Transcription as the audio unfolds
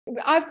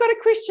I've got a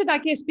question, I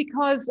guess,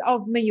 because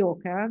of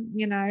Mallorca,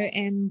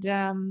 and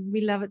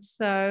we love it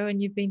so.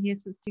 And you've been here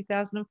since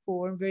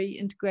 2004 and very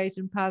integrated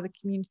and part of the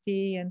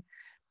community. And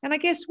I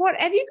guess, what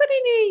have you got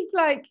any,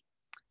 like,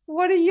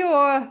 what are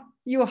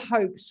your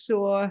hopes?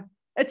 Or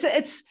it's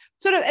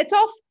sort of, it's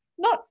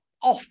not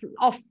off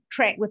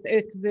track with the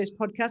Earth Converse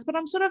podcast, but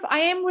I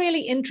am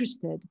really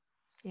interested.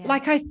 Yeah.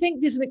 Like, I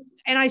think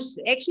and I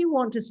actually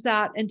want to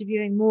start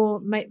interviewing more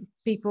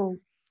people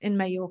in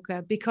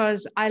Mallorca,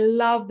 because I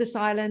love this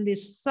island.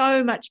 There's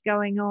so much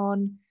going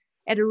on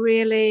at a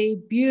really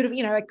beautiful,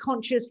 a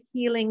conscious,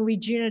 healing,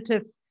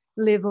 regenerative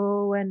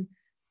level. And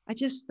I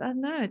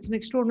don't know, it's an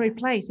extraordinary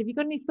place. Have you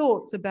got any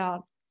thoughts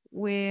about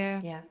where?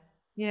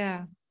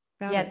 Yeah,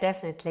 It?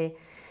 definitely.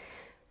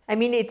 I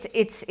mean,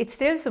 it's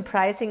still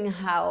surprising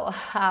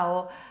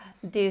how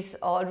this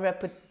old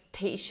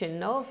reputation,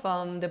 no,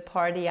 from the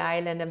party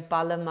island and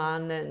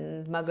Ballermann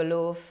and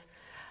Magaluf,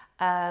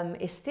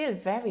 is still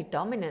very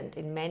dominant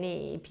in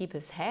many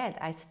people's head.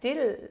 I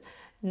still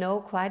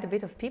know quite a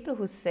bit of people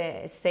who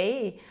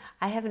say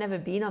I have never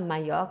been on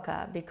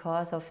Mallorca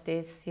because of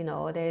this,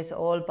 there's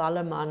all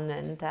Ballermann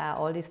and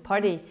all this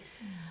party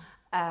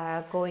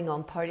going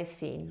on, party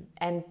scene.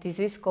 And this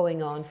is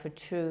going on for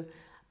true.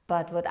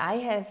 But what I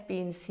have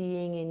been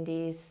seeing in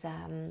these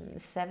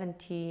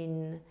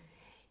 17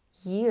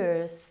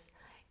 years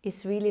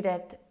is really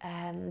that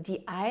the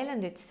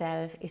island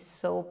itself is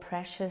so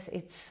precious,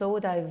 it's so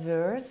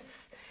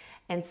diverse,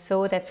 and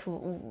so that's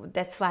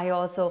why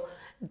also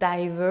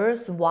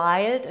diverse,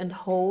 wild, and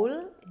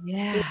whole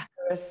in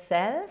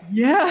herself.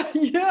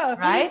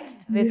 Right?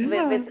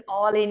 With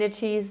all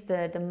energies,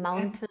 the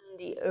mountain,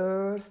 the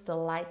earth, the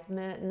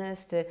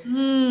lightness, the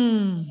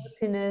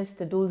juiciness,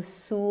 the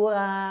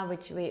dulzura,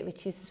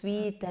 which is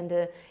sweet, and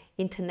the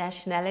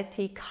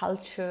internationality,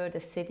 culture,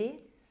 the city.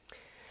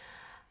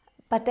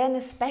 But then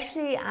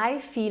especially I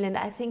feel, and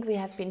I think we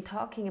have been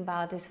talking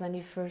about this when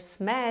we first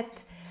met,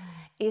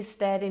 is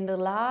that in the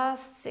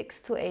last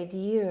 6 to 8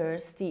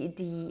 years,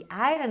 the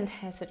island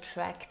has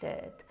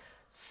attracted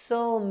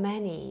so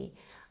many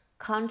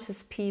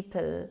conscious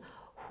people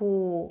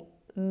who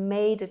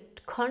made a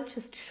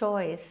conscious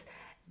choice.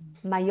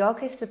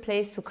 Mallorca is the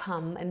place to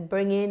come and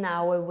bring in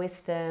our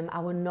wisdom,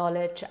 our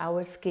knowledge,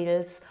 our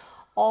skills,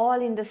 all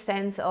in the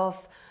sense of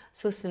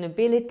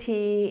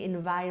sustainability,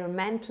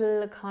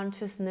 environmental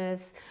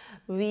consciousness,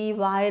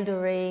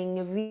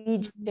 rewildering,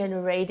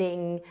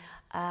 regenerating,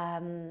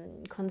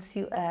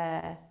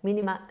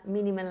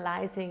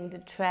 minimalizing the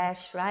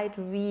trash, right?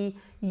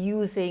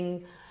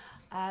 Reusing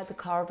the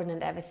carbon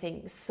and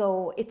everything.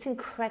 So it's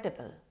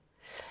incredible.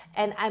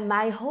 And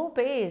my hope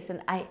is,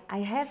 and I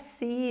have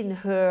seen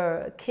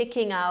her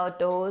kicking out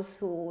those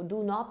who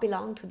do not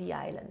belong to the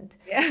island,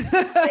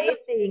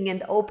 placing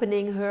and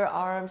opening her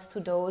arms to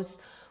those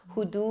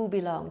who do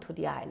belong to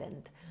the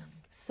island.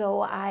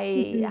 So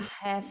I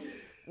have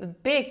a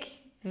big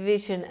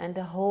vision and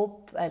a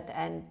hope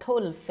and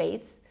total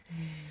faith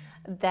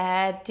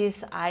that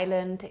this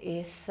island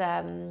is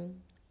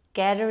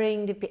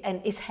gathering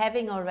and is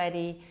having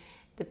already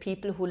the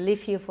people who live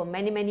here for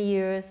many, many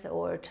years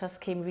or just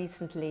came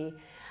recently,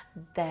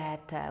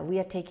 that we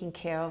are taking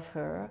care of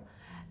her,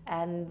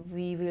 and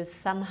we will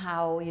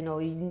somehow,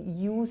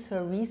 use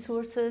her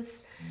resources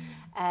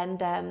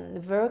and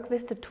work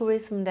with the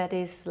tourism that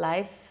is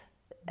life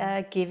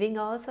giving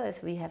also,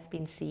 as we have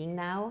been seeing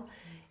now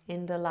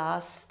in the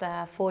last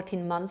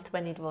 14 months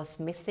when it was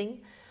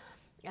missing.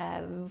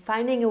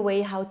 Finding a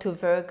way how to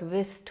work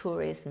with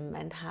tourism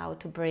and how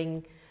to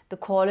bring the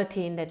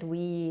quality in that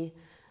we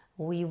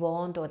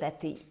want, or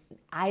that the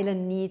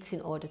island needs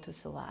in order to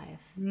survive.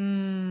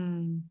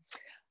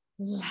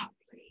 Lovely.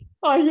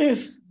 Oh,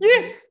 yes.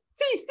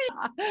 See.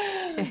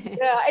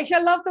 Yeah, actually,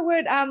 I love the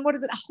word, what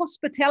is it?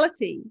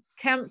 Hospitality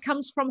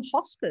comes from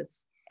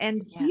hospice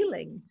and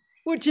healing,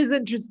 which is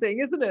interesting,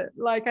 isn't it?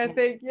 Like, I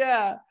think,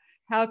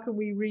 how can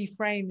we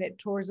reframe that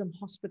tourism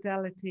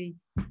hospitality,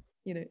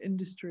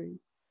 industry?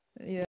 Yeah.